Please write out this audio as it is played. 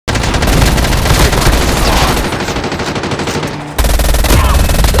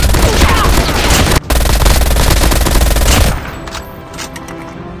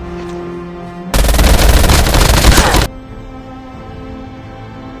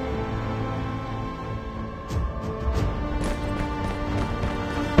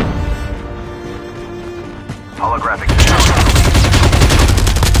Holographic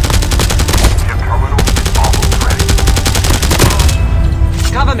chip terminal is almost ready.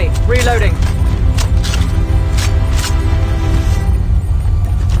 Cover me. Reloading.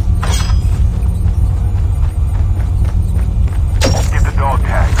 Get the dog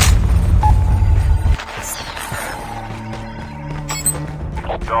tag.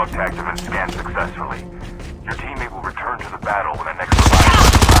 Dog tags have been scanned successfully. Your teammate will return to the battle when the next revival.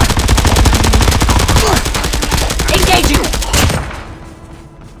 Engaging!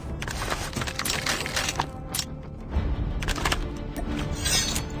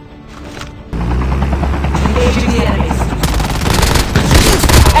 Engaging the enemies.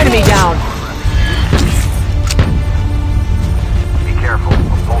 Enemy down. Be careful, a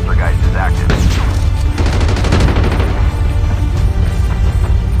poltergeist is active.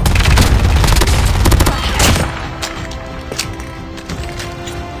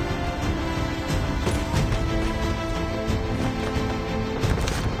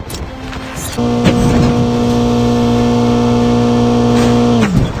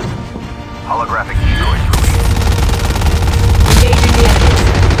 Holographic decoys released. Engaging the enemies.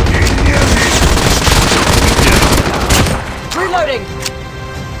 Reloading!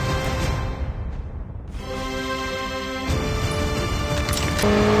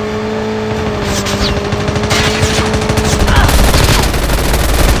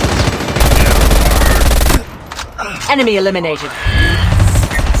 Enemy eliminated.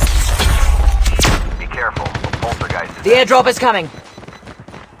 Be careful, a poltergeist is The airdrop is coming.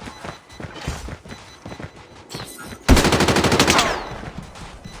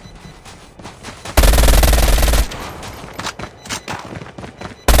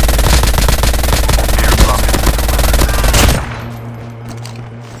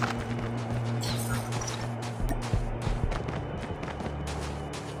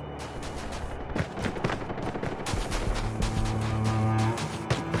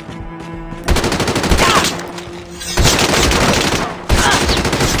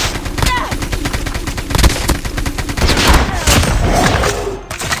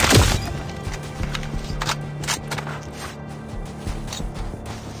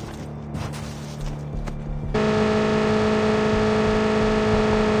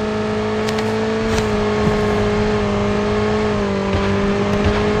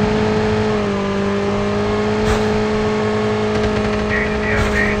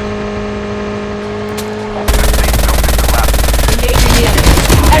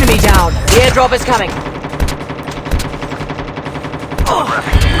 Down. The airdrop is coming.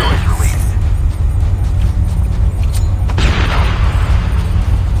 Holographic decoys released.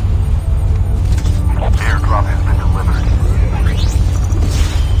 Airdrop has been delivered.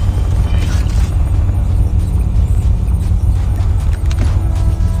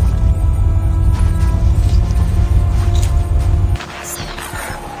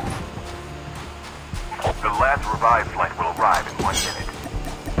 The last revived flight will arrive in 1 minute.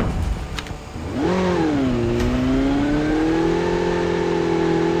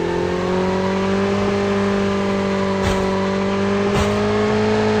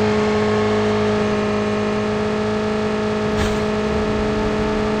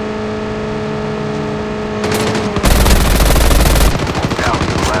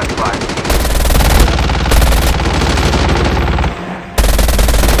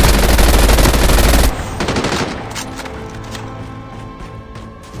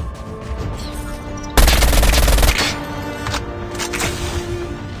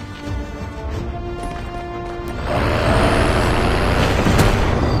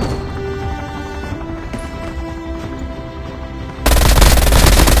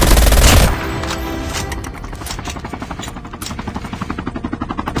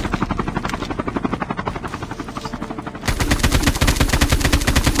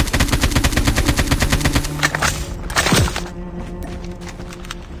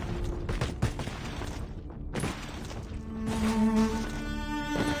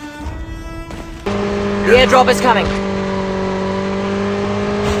 The airdrop is coming.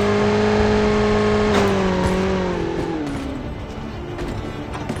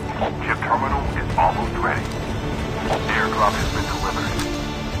 Chip terminal is almost ready. Airdrop has been delivered.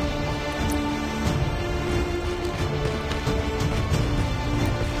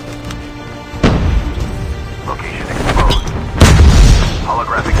 Location exposed.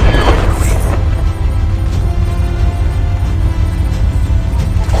 Holographic decoys released.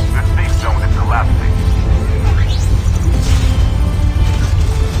 The safe zone is collapsing.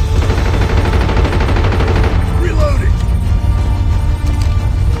 Reloading!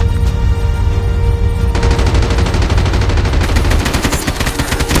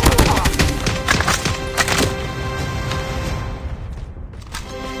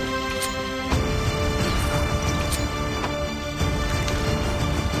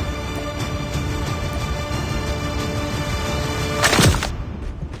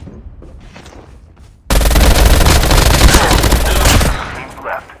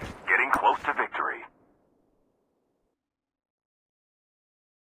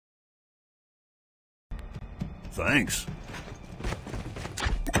 Thanks.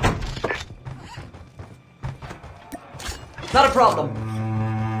 Not a problem.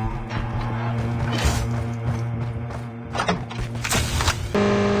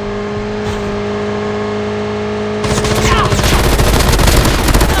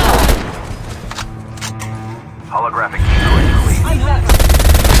 Holographic decoy released. I'm back.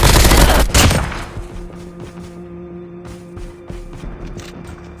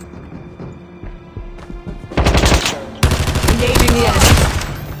 Engaging the enemy.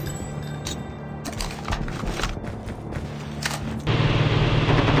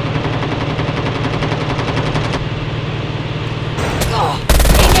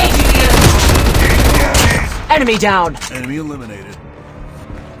 Engaging the enemy. Enemy down. Enemy eliminated.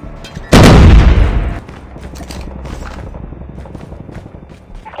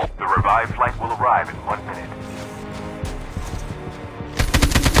 The revived flight will arrive in 1 minute.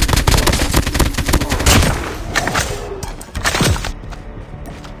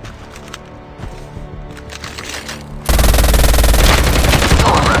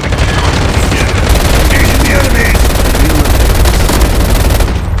 Holographic Engaging the enemy!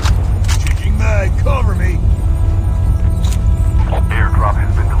 Changing mag, cover me! airdrop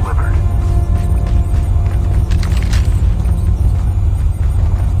has been delivered.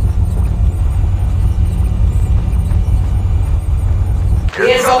 The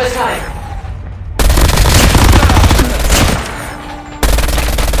airdrop is coming.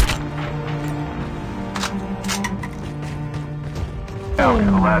 Down to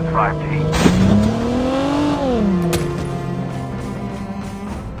the last 5 teams.